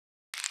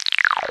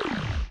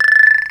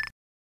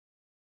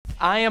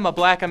I am a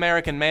black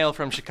American male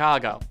from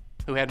Chicago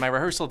who had my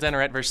rehearsal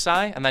dinner at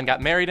Versailles and then got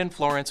married in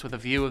Florence with a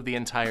view of the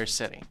entire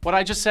city. What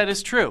I just said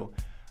is true.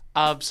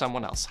 Of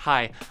someone else.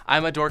 Hi,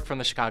 I'm a dork from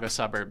the Chicago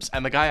suburbs,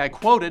 and the guy I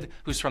quoted,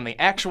 who's from the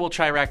actual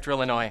Chiracter,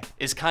 Illinois,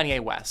 is Kanye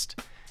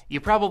West. You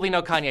probably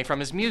know Kanye from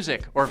his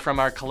music, or from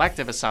our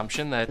collective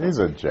assumption that he's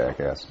a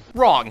jackass.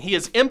 Wrong. He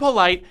is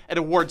impolite at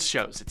awards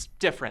shows. It's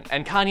different.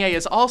 And Kanye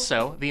is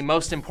also the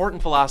most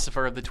important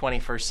philosopher of the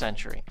 21st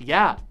century.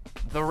 Yeah,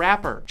 the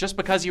rapper. Just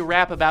because you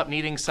rap about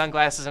needing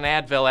sunglasses and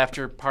Advil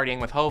after partying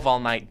with Hove all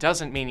night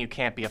doesn't mean you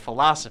can't be a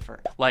philosopher.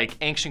 Like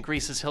ancient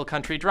Greece's hill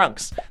country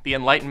drunks, the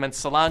Enlightenment's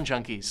salon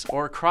junkies,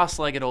 or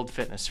cross-legged old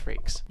fitness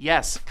freaks.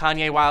 Yes,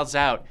 Kanye wilds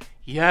out.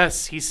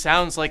 Yes, he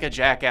sounds like a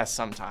jackass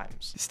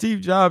sometimes.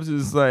 Steve Jobs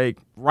is like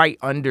right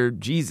under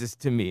Jesus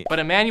to me. But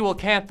Immanuel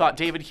Kant thought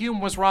David Hume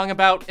was wrong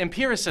about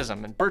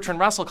empiricism, and Bertrand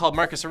Russell called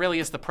Marcus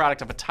Aurelius the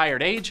product of a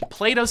tired age.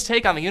 Plato's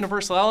take on the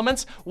universal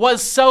elements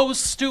was so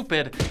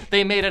stupid,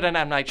 they made it an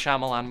M. Night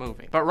Shyamalan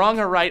movie. But wrong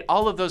or right,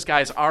 all of those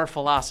guys are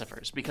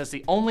philosophers, because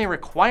the only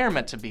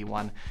requirement to be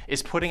one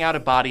is putting out a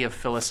body of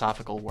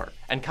philosophical work.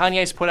 And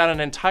Kanye's put out an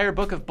entire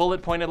book of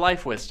bullet-pointed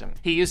life wisdom.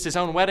 He used his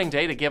own wedding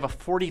day to give a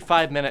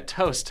 45-minute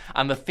toast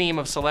on the theme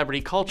of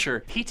celebrity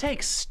culture. He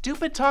takes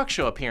stupid talk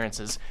show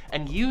appearances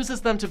and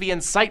uses them to be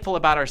insightful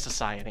about our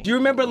society. Do you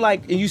remember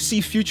like you see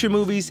future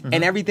movies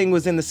and everything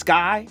was in the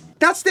sky?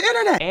 That's the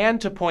internet. And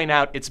to point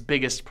out its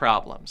biggest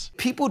problems.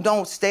 People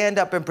don't stand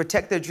up and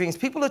protect their dreams.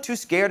 People are too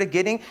scared of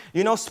getting,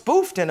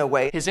 spoofed in a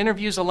way. His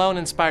interviews alone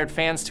inspired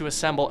fans to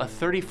assemble a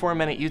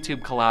 34-minute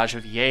YouTube collage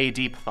of yay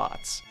deep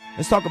thoughts.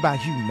 Let's talk about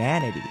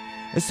humanity.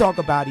 Let's talk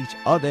about each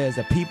other as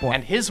a people.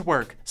 And his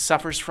work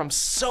suffers from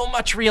so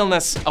much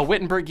realness. A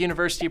Wittenberg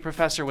University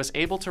professor was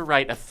able to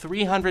write a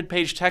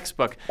 300-page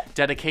textbook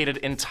dedicated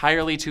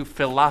entirely to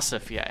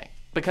philosophy.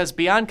 Because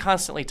beyond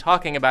constantly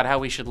talking about how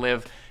we should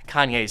live,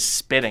 Kanye's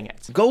spitting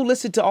it. Go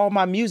listen to all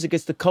my music.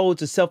 It's the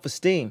codes of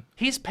self-esteem.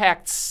 He's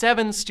packed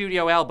 7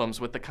 studio albums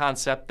with the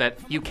concept that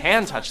you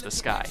can touch the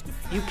sky.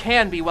 You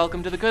can be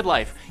welcome to the good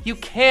life. You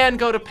can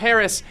go to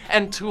Paris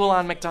and tool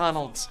on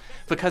McDonald's.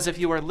 Because if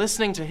you are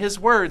listening to his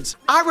words,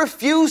 I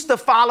refuse to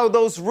follow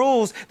those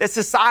rules that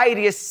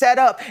society has set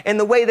up in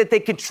the way that they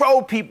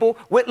control people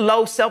with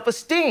low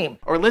self-esteem.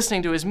 Or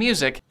listening to his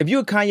music, if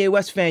you're a Kanye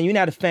West fan, you're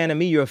not a fan of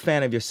me, you're a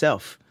fan of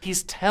yourself.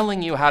 He's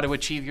telling you how to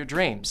achieve your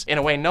dreams in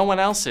a way no one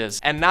else is,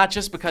 and not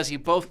just because you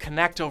both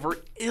connect over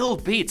ill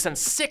beats and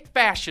sick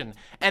fashion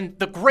and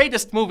the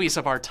greatest movies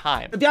of our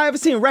time. Have y'all ever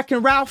seen Wreck-It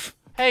Ralph?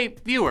 Hey,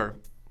 viewer,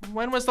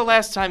 when was the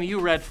last time you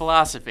read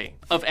philosophy?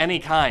 Of any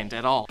kind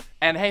at all.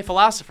 And hey,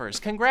 philosophers,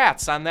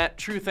 congrats on that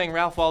true thing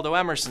Ralph Waldo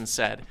Emerson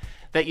said,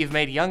 that you've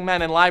made young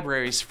men in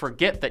libraries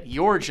forget that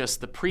you're just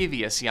the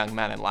previous young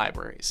men in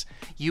libraries.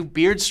 You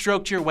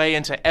beard-stroked your way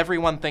into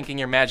everyone thinking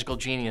you're magical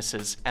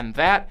geniuses, and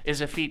that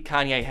is a feat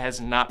Kanye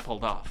has not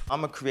pulled off.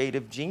 I'm a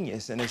creative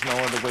genius, and there's no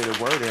other way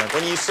to word it.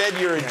 When you said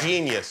you're a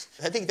genius,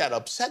 I think that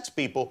upsets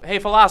people. Hey,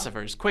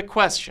 philosophers, quick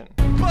question.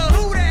 But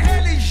who the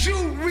hell is you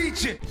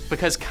reaching?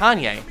 Because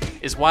Kanye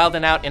is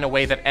wilding out in a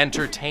way that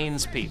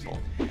entertains people.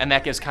 And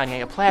that gives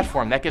Kanye a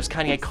platform, that gives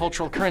Kanye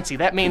cultural currency.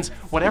 That means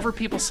whatever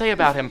people say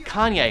about him,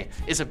 Kanye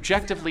is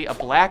objectively a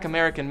black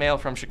American male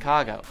from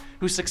Chicago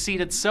who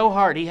succeeded so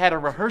hard he had a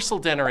rehearsal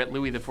dinner at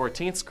Louis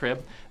XIV's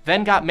crib,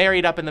 then got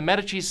married up in the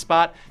Medici's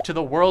spot to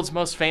the world's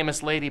most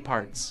famous lady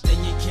parts.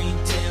 And you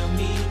can't tell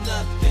me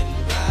nothing,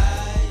 right?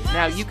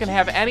 Now, you can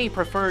have any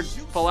preferred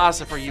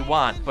philosopher you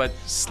want, but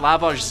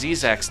Slavoj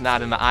Zizek's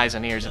not in the eyes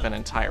and ears of an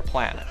entire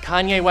planet.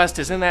 Kanye West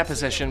is in that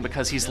position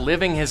because he's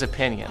living his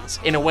opinions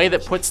in a way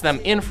that puts them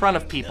in front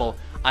of people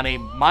on a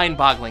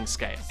mind-boggling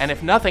scale. And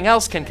if nothing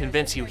else can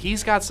convince you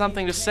he's got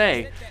something to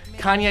say,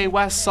 Kanye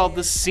West solved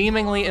the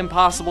seemingly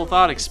impossible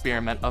thought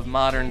experiment of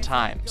modern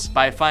times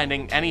by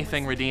finding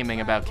anything redeeming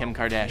about Kim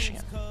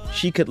Kardashian.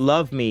 She could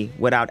love me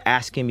without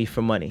asking me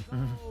for money.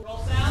 Roll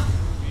sound.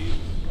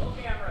 Roll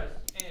cameras.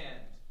 And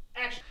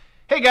action.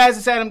 Hey guys,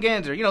 it's Adam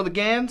Ganzer. You know the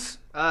Gans?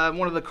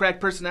 One of the crack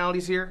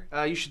personalities here.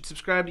 You should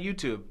subscribe to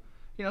YouTube.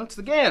 You know, it's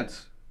the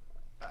Gans.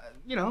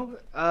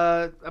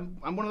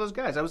 I'm one of those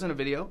guys. I was in a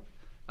video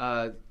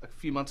a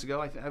few months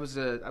ago.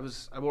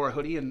 I wore a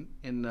hoodie in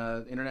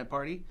the internet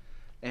party,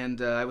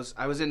 and I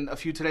was in a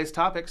few Today's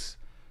Topics.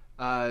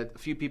 A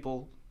few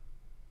people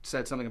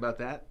said something about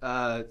that.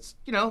 It's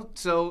your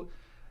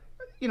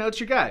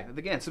guy,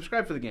 the Gans.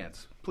 Subscribe for the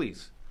Gans,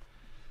 please.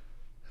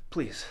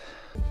 Please.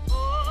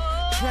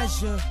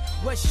 Treasure,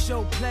 what's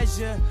your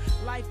pleasure?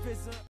 Life is a